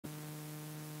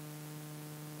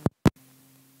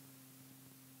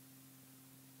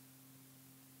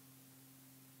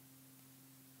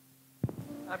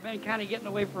I've been kind of getting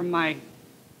away from my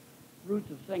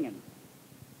roots of singing.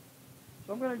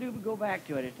 So I'm going to go back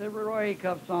to it. It's a Roy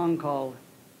Acuff song called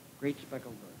Great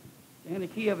Speckled Bird in the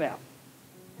key of F.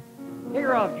 Take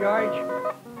her off, George.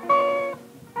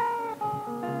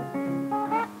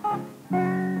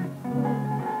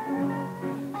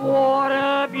 What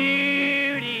a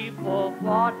beautiful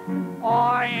thought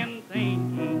I am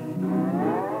thinking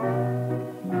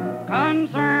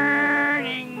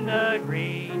concerning the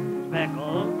great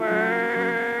speckled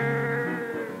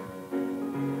bird.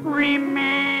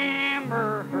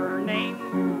 Remember, her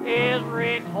name is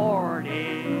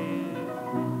recorded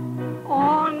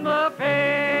on the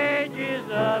pages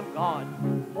of God's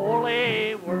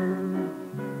holy word.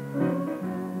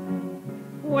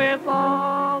 With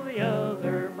all the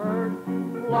other birds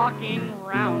flocking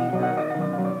round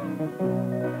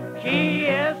her, she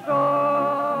is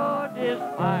so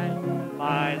despised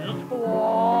by the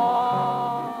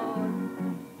squad.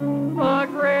 The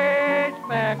great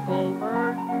speckled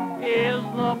bird is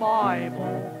the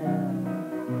Bible,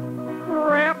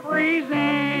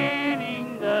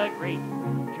 representing the great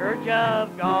Church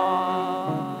of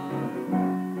God,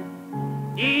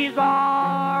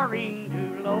 desiring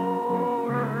to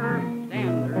lower her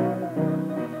standard.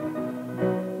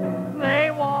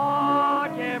 They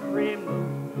watch every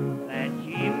move that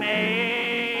she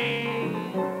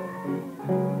makes.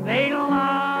 They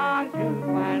long to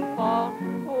find fault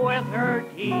with her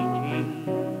teaching,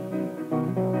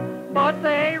 but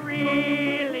they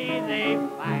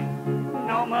find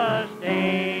no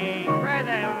mistake. Right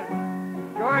there,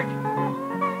 George.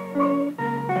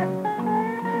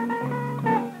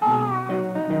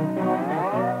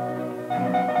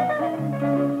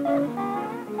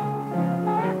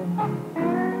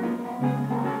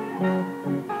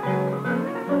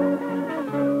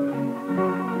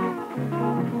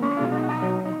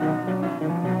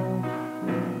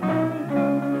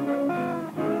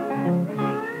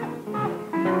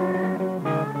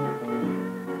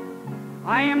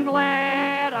 I am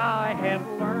glad I have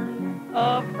learned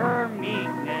of her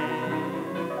meekness.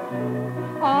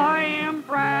 I am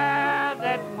proud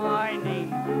that my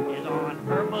name is on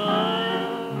her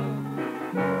book,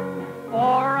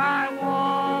 for I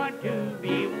want to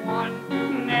be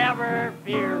one never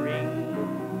fearing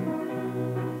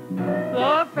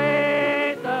the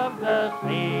faith of the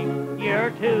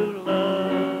Savior to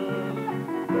love.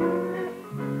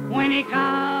 When he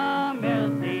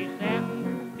cometh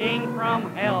descending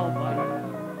from heaven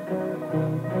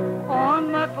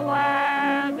on the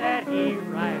cloud that he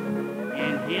rides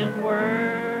in his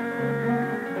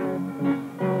word,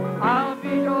 I'll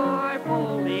be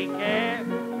joyfully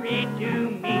carried to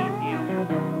meet him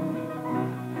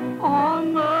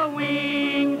on the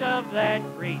wings of that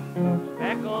great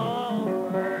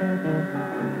speckled bird.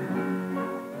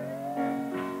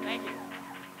 Thank you.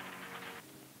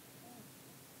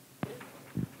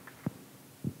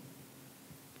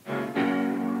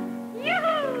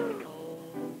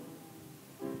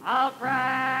 I'll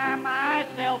cry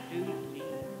myself to sleep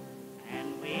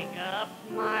and wake up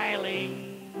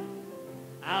smiling.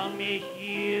 I'll miss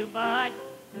you, but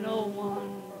no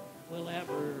one will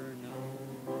ever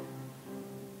know.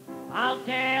 I'll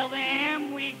tell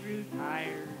them we grew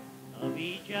tired of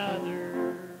each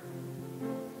other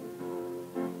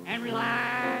and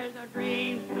realized our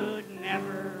dreams could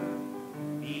never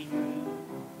be true.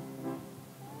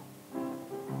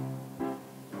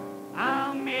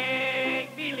 I'll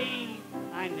make believe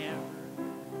I never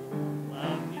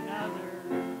loved another.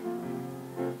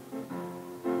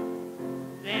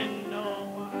 Then no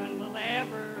one will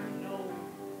ever know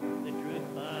the truth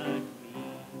but me.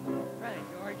 Right,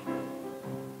 George.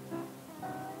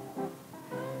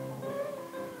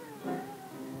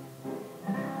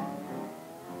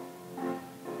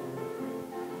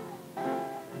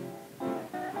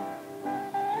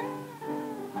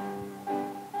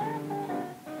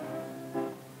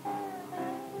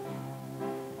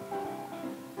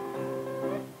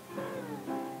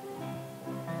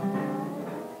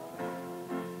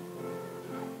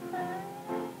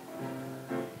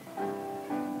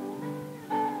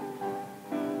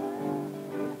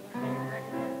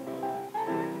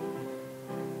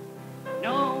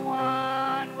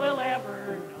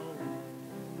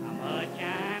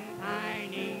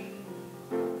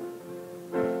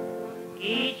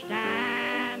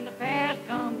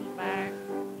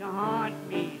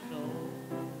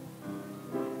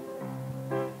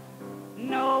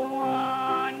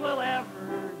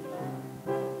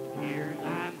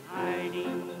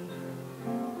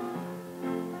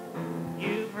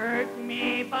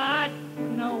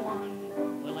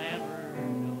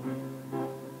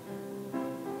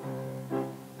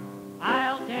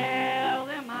 I'll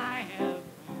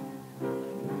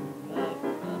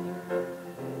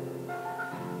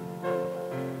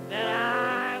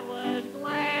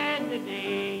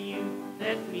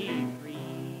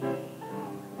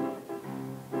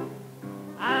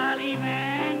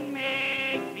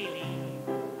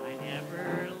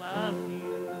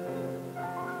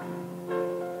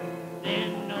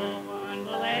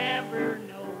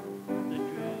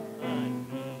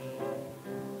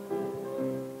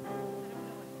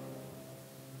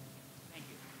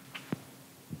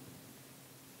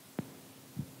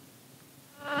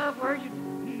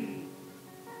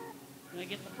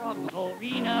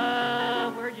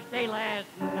Corina, where'd you stay last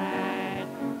night?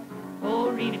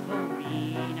 Corina,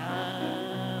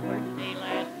 Corina, where'd you stay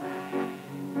last night?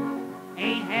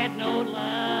 Ain't had no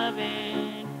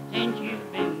loving since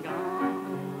you've been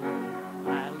gone.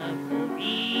 I love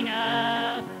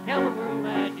Corina, tell the world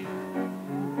I do.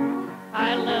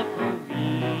 I love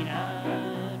Corina,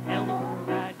 tell the world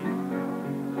I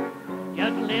do.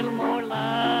 Just a little more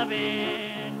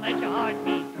loving, let your heart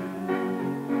beat true.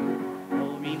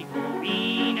 Corina,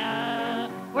 Corina,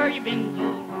 where you been so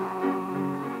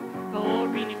long?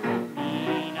 Corina,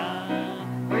 Corina,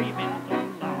 where you been so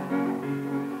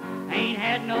long? Ain't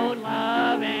had no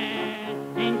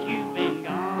loving since you've been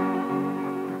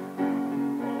gone.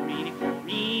 Corina,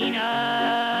 Corina,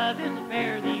 this will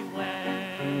fare thee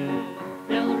well.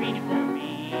 Corina,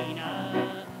 Corina,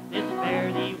 this will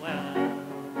fare thee well.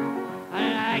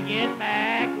 When I get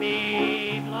back,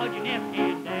 babe, Lord, you never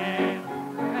did that.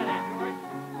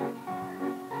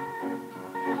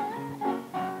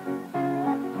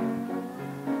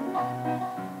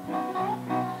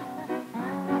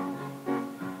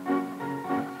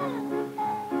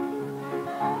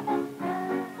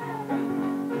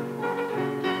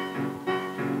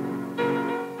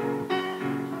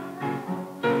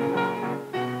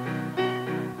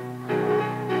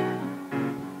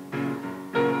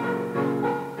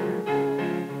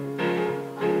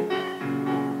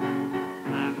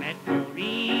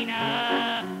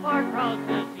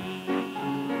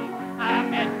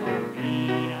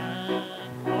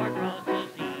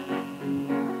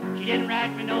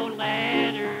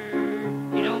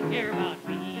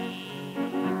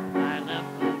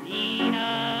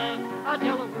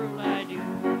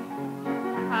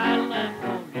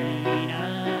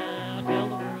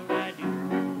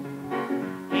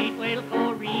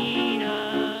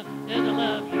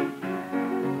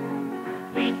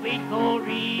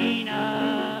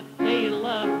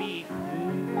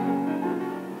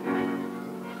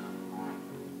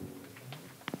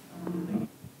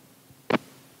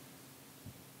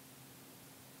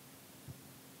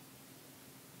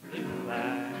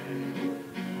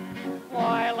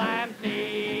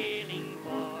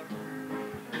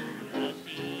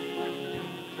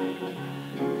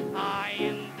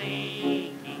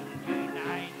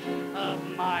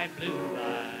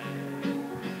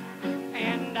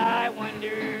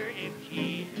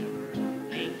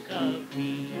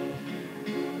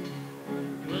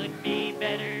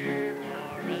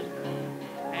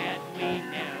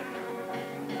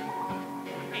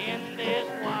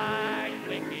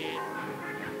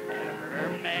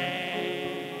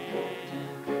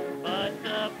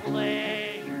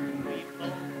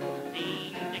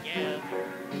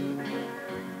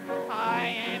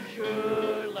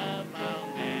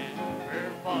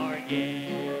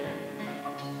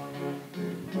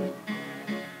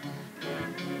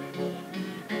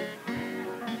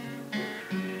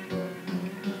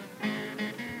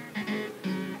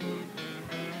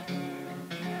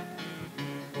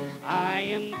 I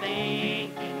am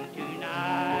thinking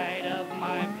tonight of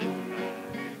my blue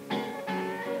ride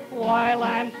while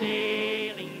I'm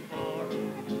sailing for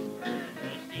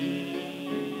the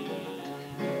sea.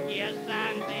 Yes,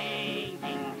 I'm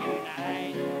thinking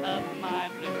tonight of my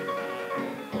blue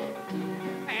ride,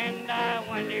 and I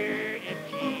wonder if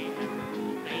she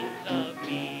thinks of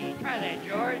me. Try that,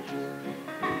 George.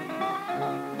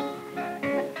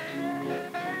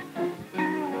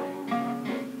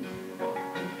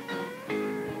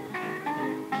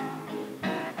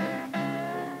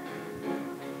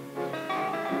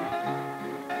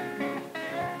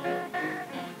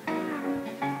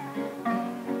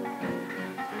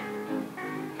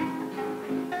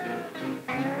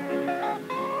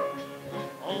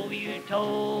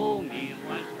 Told me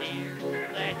once, dear,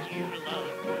 that you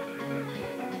loved me,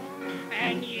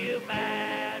 and you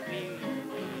bade me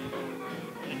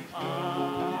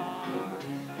goodbye.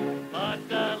 But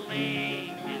the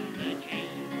link in the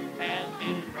chain has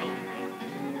been broken,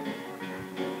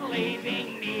 leaving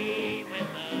me with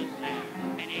a sad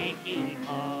and aching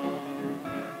heart.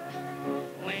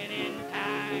 When in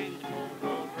times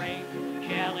will break,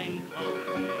 shall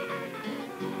enclose me,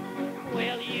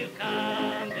 will you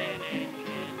come then?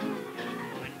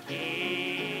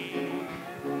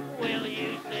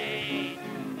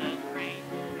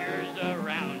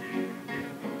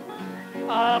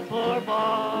 A poor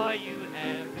boy you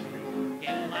have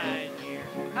in lies here.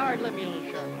 Howard, let me a little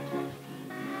sharp.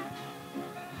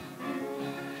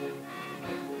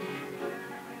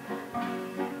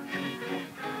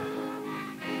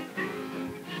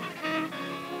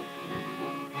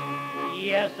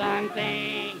 Yes, I'm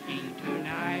thinking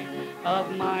tonight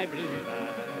of my blue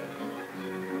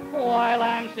eyes while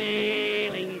I'm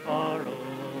sailing far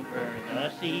over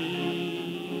the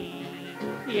sea.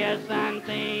 Yes, I'm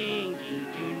thinking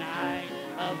tonight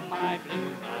of my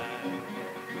blue eyes,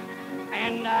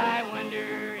 and I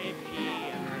wonder if she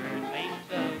ever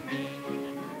thinks of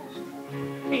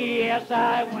me. Yes,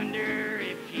 I wonder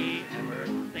if she ever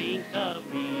thinks of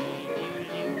me.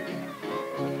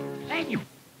 Thank you.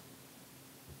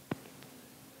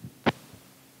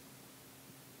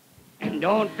 And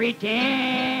don't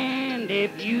pretend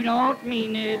if you don't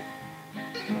mean it.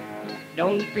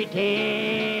 Don't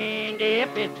pretend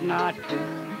if it's not true.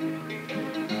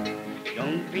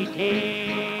 Don't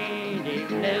pretend if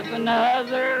there's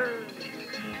another.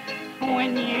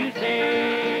 When you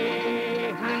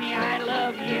say, honey, I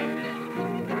love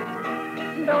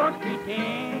you, don't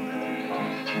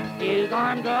pretend his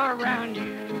arms are around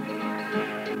you,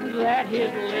 that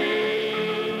his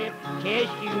lips kiss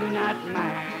you, not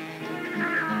mine.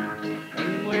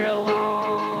 When we're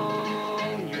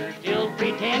alone, you're still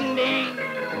pretending,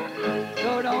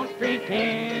 so don't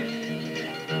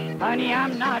pretend, honey,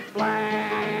 I'm not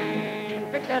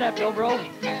blind. Pick that up, Dobro.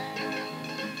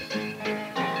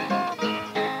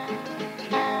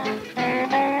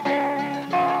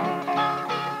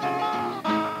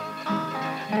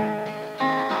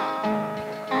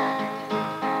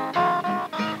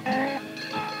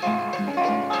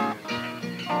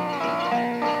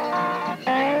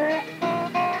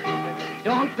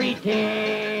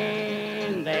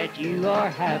 Pretend that you are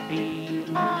happy.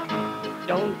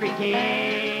 Don't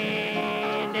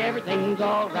pretend everything's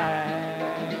all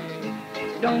right.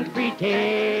 Don't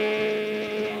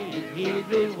pretend he'll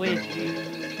be with you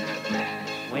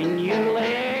when you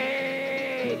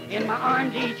lay in my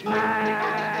arms each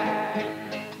night.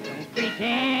 Don't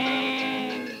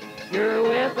pretend you're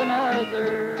with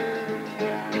another.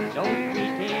 Don't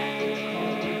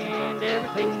pretend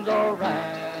everything's all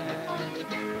right.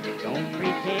 Don't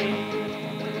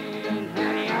pretend,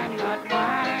 honey, I'm not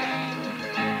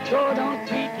blind. So don't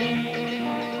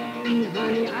pretend,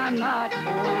 honey, I'm not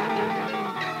blind.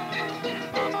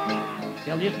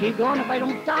 They'll just keep going if I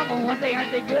don't stop them, won't they?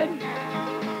 Aren't they good?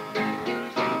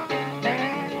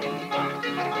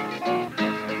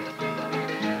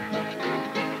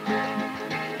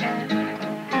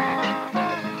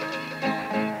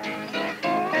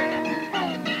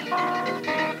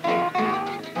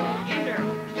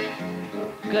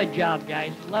 Good job,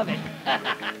 guys. Love it.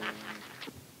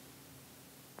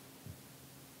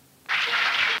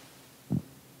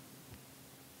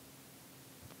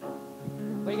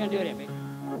 What are you going to do today, baby?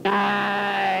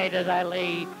 Night as I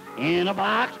lay in a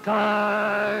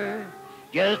boxcar,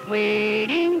 just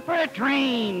waiting for a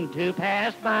train to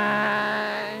pass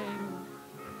by.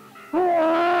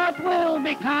 What will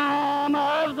become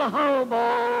of the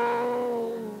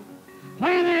hobo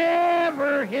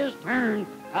whenever his turn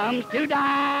comes to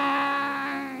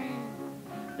die?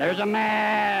 There's a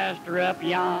master up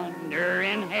yonder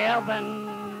in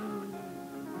heaven,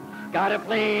 got a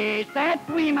place that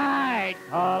we might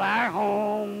call our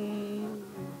home.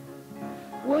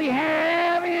 We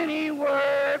have any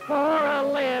work for a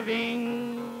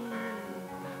living,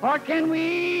 or can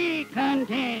we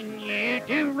continue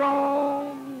to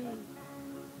roam?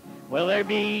 Will there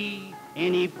be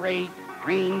any freight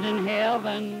trains in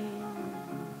heaven?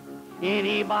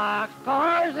 Any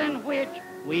boxcars in which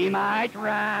we might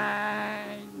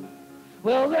ride?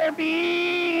 Will there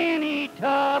be any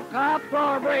tough cops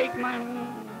or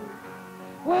brakemen?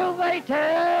 Will they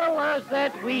tell us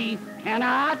that we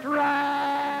cannot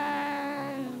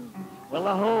ride? Will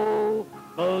the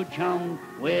hobo chum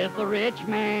with the rich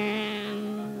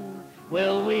man?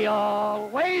 Will we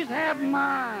always have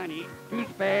money to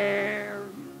spare?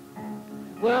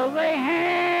 Will they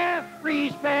have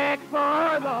respect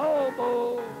for the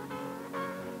hobo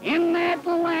in that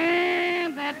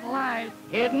land that lies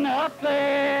hidden up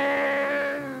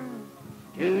there?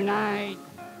 Tonight,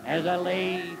 as I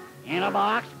lay in a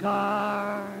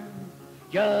boxcar,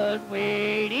 just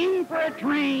waiting for a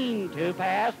train to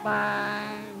pass by,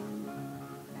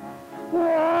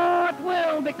 what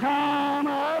will become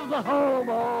of the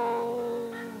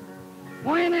hobo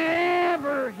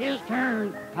whenever his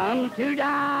turn comes to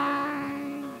die?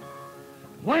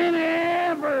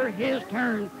 Whenever his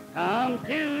turn comes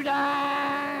to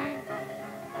die.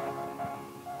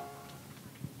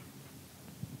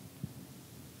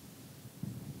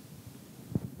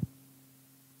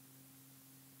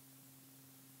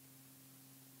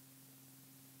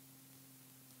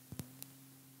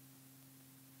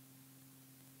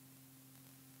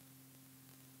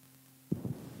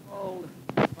 Old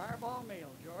Fireball Mail,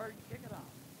 George, kick it off.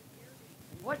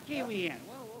 What key we in?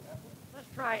 Well, let's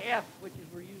try F, which is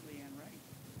we're usually in, right?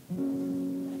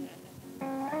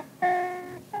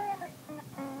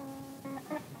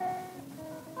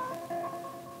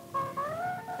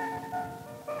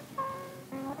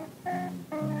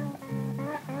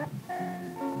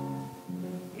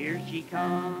 Here she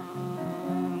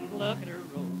comes, look at her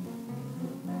roll.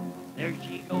 There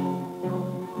she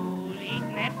goes,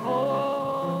 eating that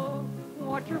coal.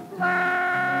 Watch her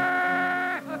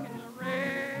fly, hugging the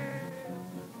rail.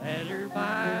 Let her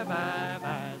bye, bye,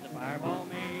 bye, the fireball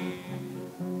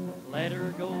man. Let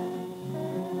her go,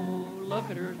 look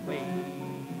at her sway.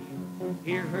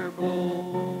 Hear her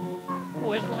blow,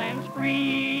 whistle and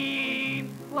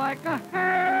scream like a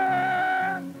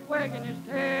hound wagging his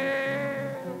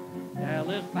tail.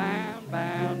 Dallas bound,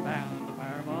 bound, bound, the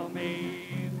fireball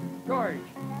man. George.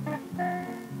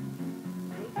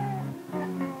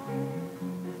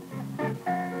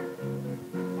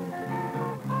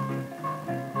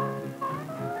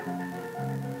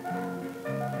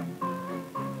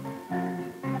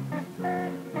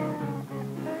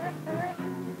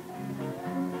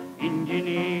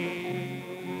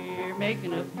 Engineer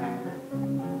making a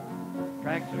turn.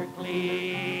 Tracks are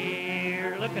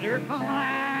clear. Look at her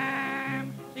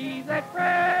climb. See that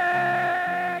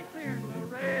track clears the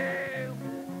rail.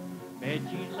 Bet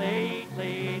she's late,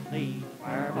 late, late.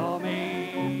 Fireball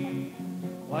man.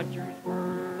 Watch her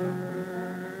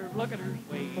swerve. Look at her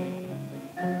sway.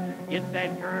 Get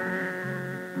that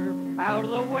curve out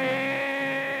of the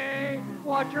way.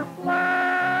 Watch her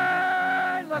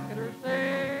fly. Look at her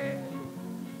sail.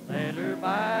 Let her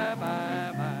bye,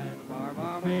 bye, bye, the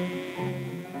fireball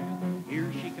man. Here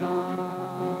she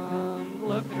comes,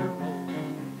 look at her roll.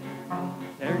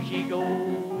 There she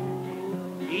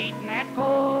goes, eating that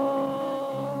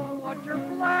coal. Watch her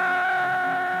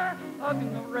fly,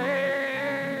 hugging the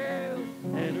rail.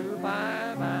 Let her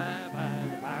bye, bye, bye,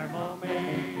 the fireball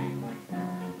man.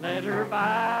 Let her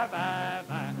bye, bye,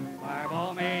 bye, the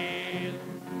fireball man.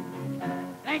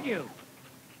 Thank you.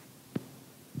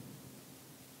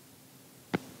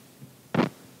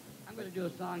 I'm going to do a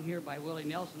song here by Willie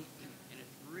Nelson, and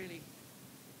it's really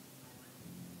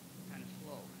kind of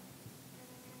slow.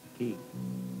 Key.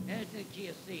 And it's in key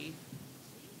of C.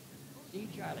 C,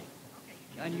 Charlie.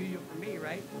 Unusual for me,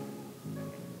 right?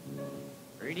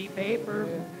 Pretty paper,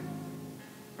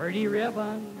 pretty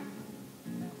ribbon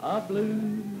of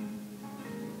blue.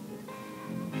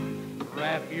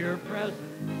 Wrap your present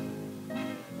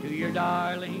to your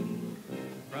darling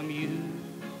from you.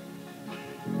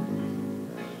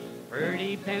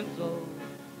 Pretty pencil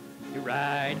to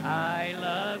write I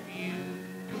love you.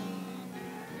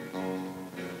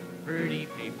 Pretty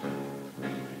paper,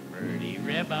 pretty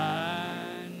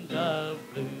ribbons of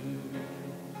blue.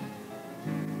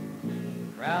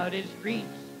 Crowded streets,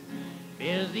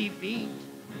 busy feet,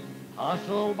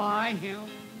 hustle by him.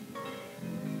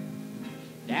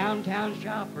 Downtown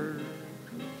shopper,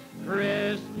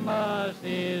 Christmas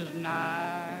is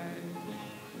nigh.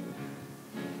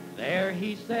 There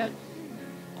he sits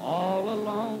all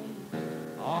alone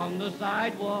on the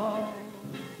sidewalk,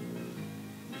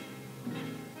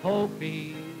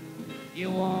 hoping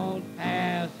you won't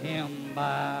pass him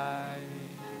by.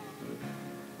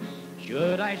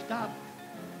 Should I stop?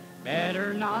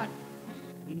 Better not,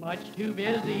 much too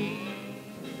busy.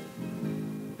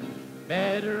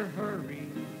 Better hurry,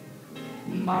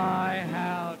 my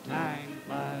how time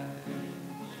flies.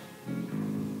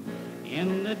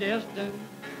 In the distance,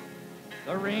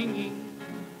 the ringing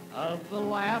of the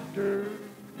laughter,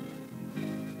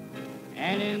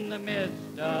 and in the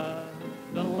midst of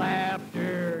the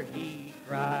laughter he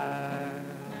cries.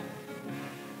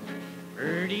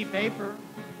 Pretty paper,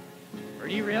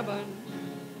 pretty ribbon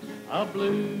of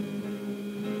blue,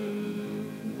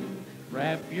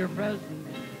 wrap your present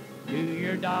to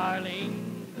your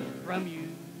darling from you.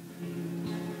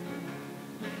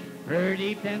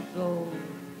 Pretty pencil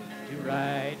to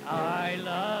write I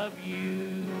love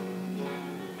you.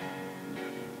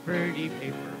 Pretty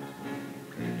paper,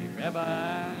 pretty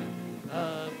ribbon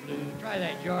of blue. Try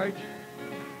that, George.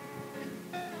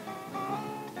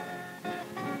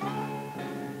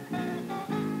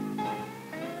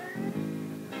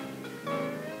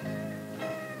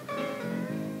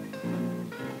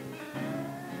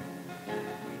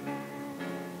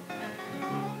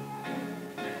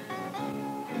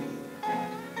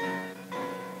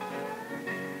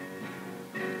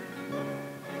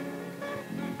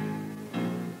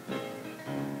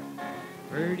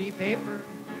 Pretty paper,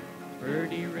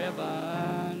 pretty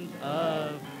ribbons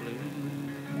of blue.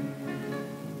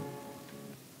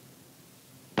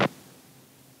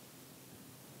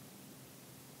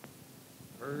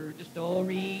 Heard the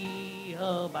story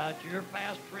about your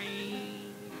fast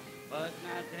train But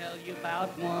I'll tell you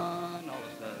about one all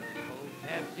the southern folks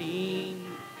have seen.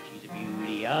 She's a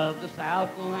beauty of the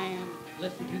Southland.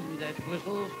 Listen to that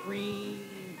whistle scream.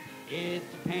 It's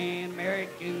a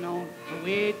Pan-American on the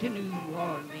way to New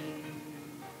Orleans.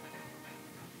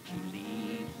 She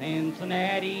leaves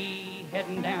Cincinnati,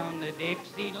 heading down the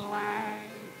Dixie line.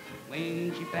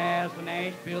 When she passed the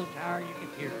Nashville Tower, you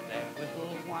could hear that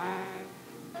whistle whine.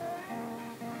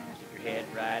 Stick your head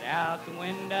right out the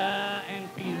window and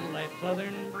feel that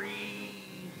southern breeze.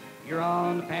 You're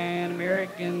on the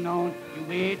Pan-American on your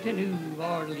way to New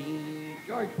Orleans.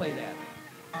 George, play that.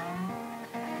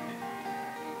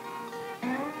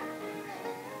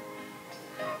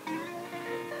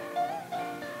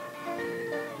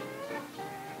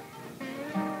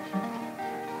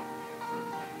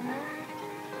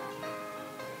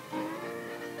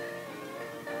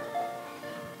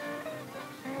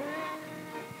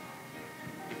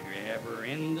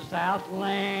 In the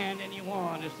Southland and you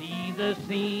want to see the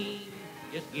scene,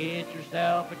 just get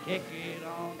yourself a ticket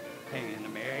on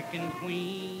Pan-American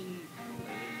Queen.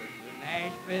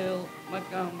 Nashville,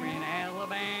 Montgomery, and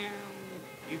Alabama,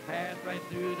 you pass right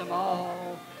through them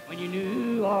all when you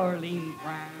New Orleans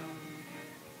bound.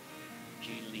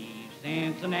 She leaves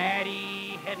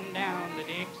Cincinnati, heading down the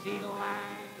Dixie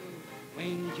line.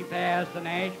 When she passed the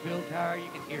Nashville Tower, you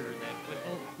could hear that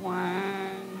whistle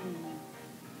whine.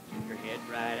 Keep your head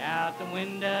right out the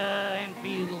window and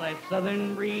feel that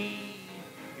southern breeze.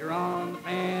 You're on the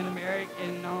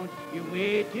Pan-American on your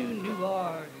way to New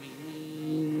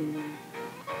Orleans.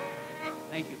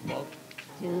 Thank you, folks.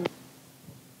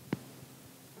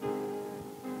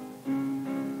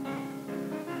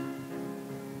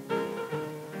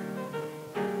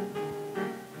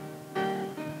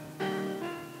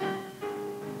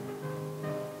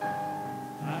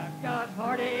 I've got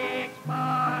heartaches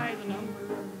by the number.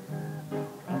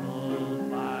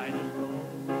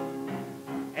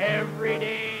 Every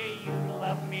day you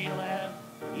love me less,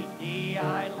 each day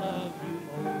I love you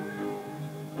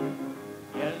more.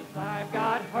 Yes, I've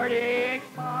got heartaches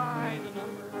by the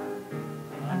number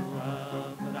of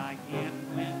love that I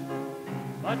can't win.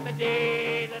 But the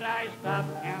day that I stop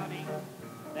counting,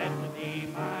 that's the day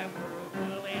my world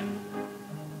will end.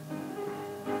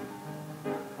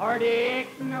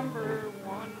 Heartache number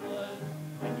one was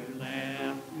when you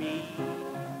left me.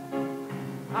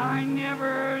 I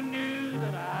never knew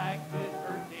that I could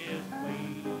hurt this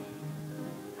way.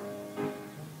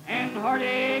 And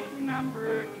heartache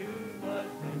number two was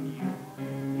when you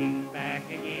came back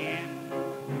again.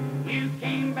 You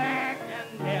came back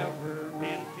and never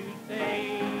meant to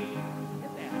stay.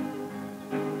 Get that.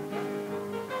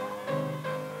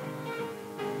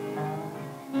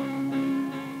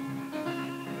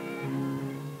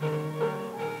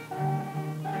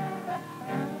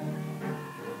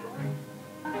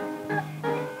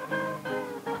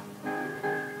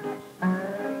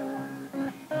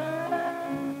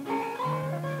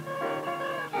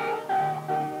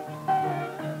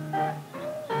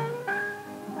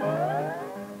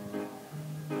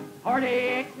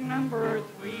 Heartache number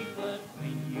three was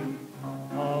when you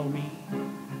called me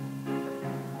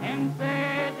and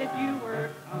said that you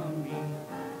were coming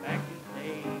back to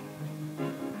stay.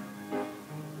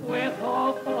 With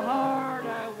hopeful heart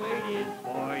I waited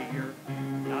for your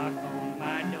knock on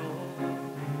my door.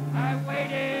 I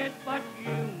waited, but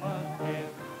you must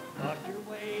have lost your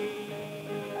way.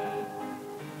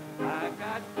 I've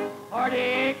got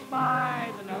heartaches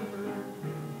by the number,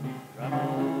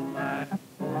 trouble by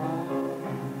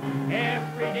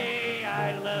every day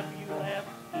I love you less,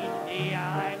 each day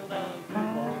I love you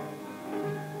more.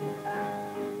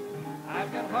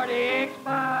 I've got heartaches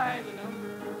by the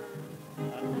number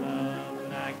of love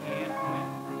that I can't win.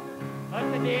 But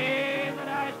the day that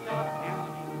I stop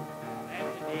counting,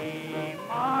 that's the day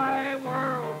my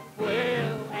world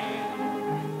will end.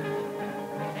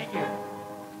 Thank you.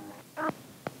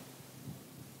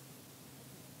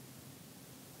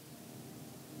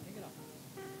 Take it off.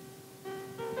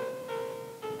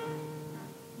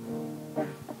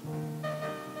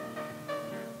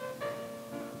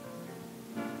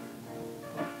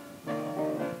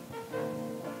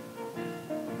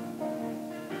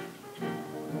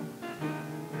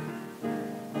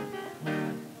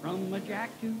 From a jack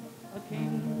to a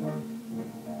king,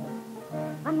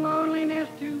 from loneliness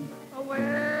to a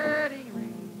wedding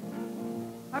ring,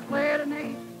 I played an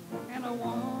ace and I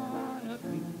won a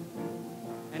queen,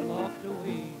 and walked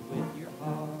away with your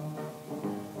heart.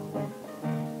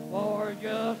 For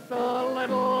just a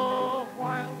little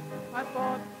while, I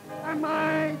thought I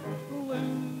might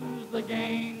lose the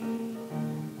game,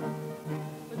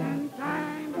 but in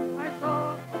time I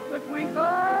saw the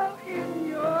twinkle in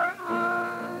your eyes.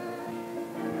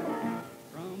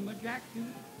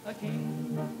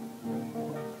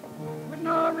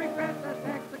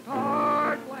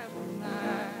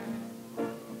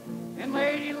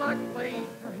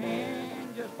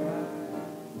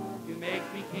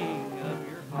 me king of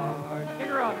your heart. Kick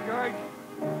her off, George.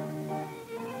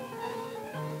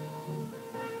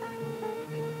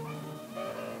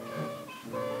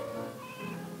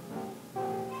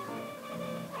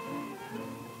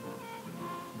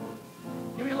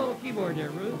 Give me a little keyboard there,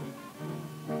 Ruth.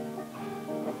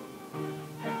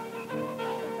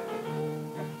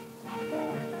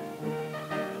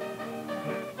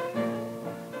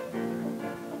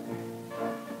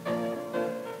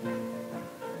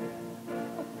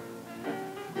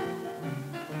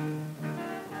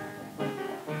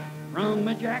 From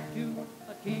a jack to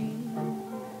a king,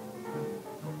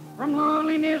 from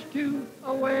loneliness to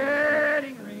a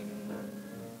wedding ring,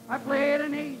 I played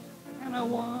an ace and I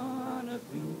won a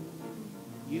queen.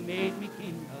 You made me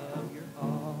king of your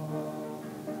heart.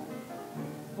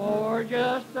 For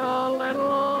just a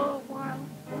little while,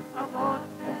 I thought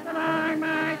that I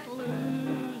might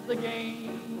lose the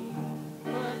game,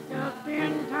 but just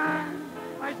in time,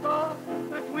 I saw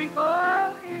the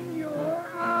twinkle in your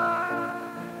eye.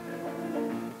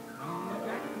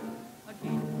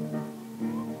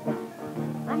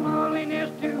 From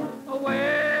loneliness to a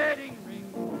wedding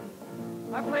ring,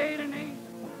 I played an ace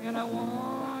and I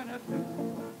won a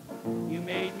queen. You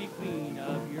made me queen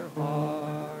of your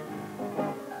heart.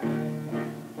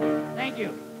 Thank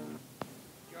you,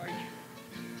 George.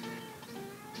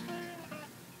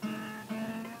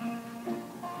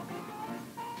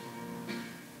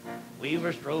 We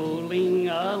were strolling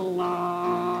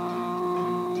along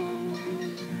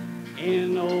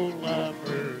in old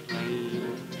Lover's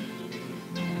Lane.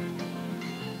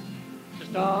 The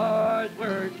stars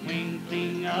were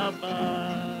twinkling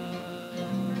above.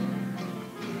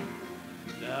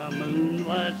 The moon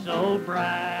was so bright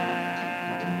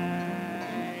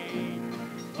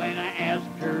when I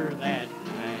asked her that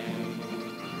night,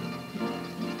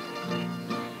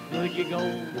 could you go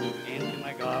into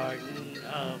my garden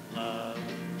of love?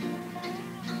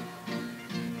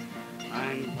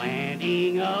 I'm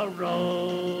planting a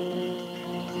rose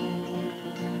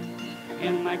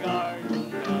in my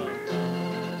garden of love.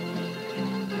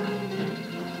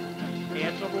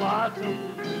 It's a blossom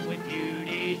with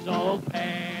beauty so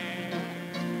fair,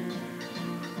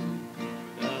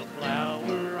 the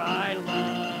flower I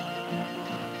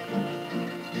love,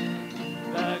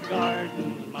 the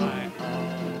garden's my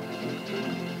heart,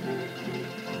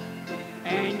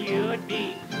 and you'd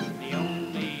be the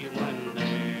only one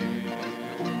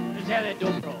there. Just have that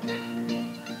dobro.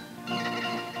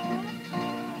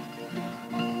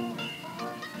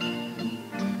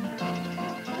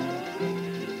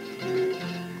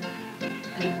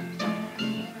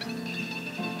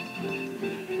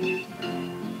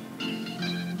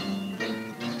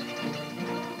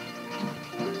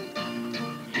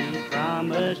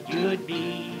 Promised you'd be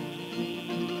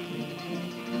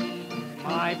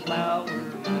my flower,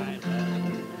 my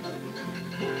love.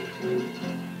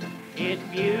 Its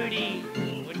beauty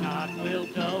would not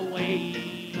wilt away.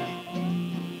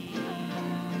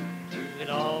 It'd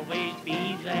always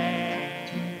be there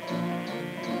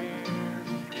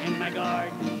in my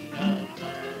garden of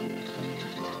love.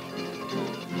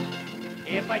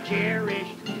 If I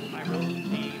cherished my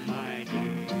Rosie, my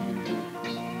dear,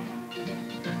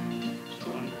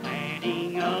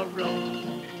 a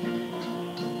rose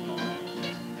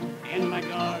in my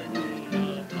garden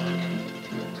of love.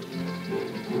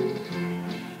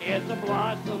 It's a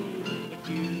blossom with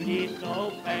beauty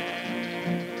so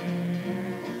fair,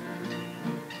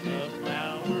 the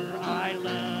flower I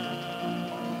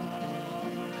love,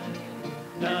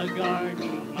 the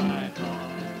garden my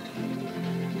heart,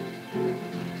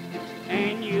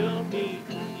 and you'll be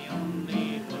the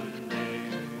only one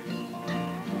there,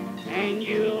 and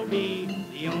you'll be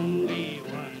the only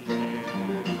one there.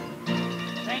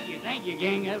 Thank you,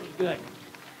 gang. That was good.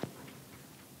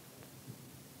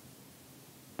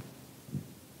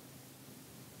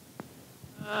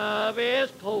 Love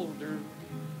is colder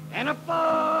than a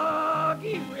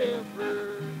foggy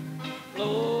river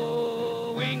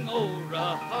flowing over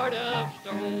a heart of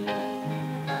stone.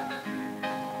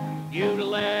 You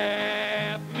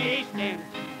left me standing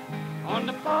on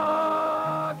the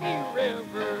foggy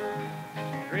river,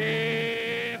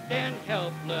 drifting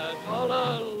helpless all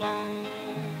alone.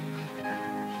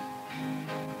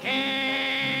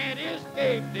 Can't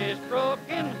escape this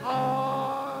broken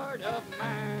heart of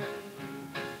mine.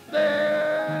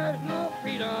 There's no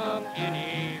freedom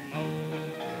anymore.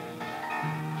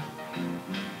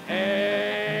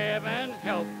 Heaven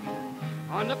help me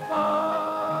on the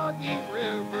foggy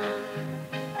river.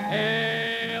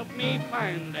 Help me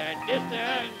find that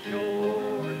distant shore.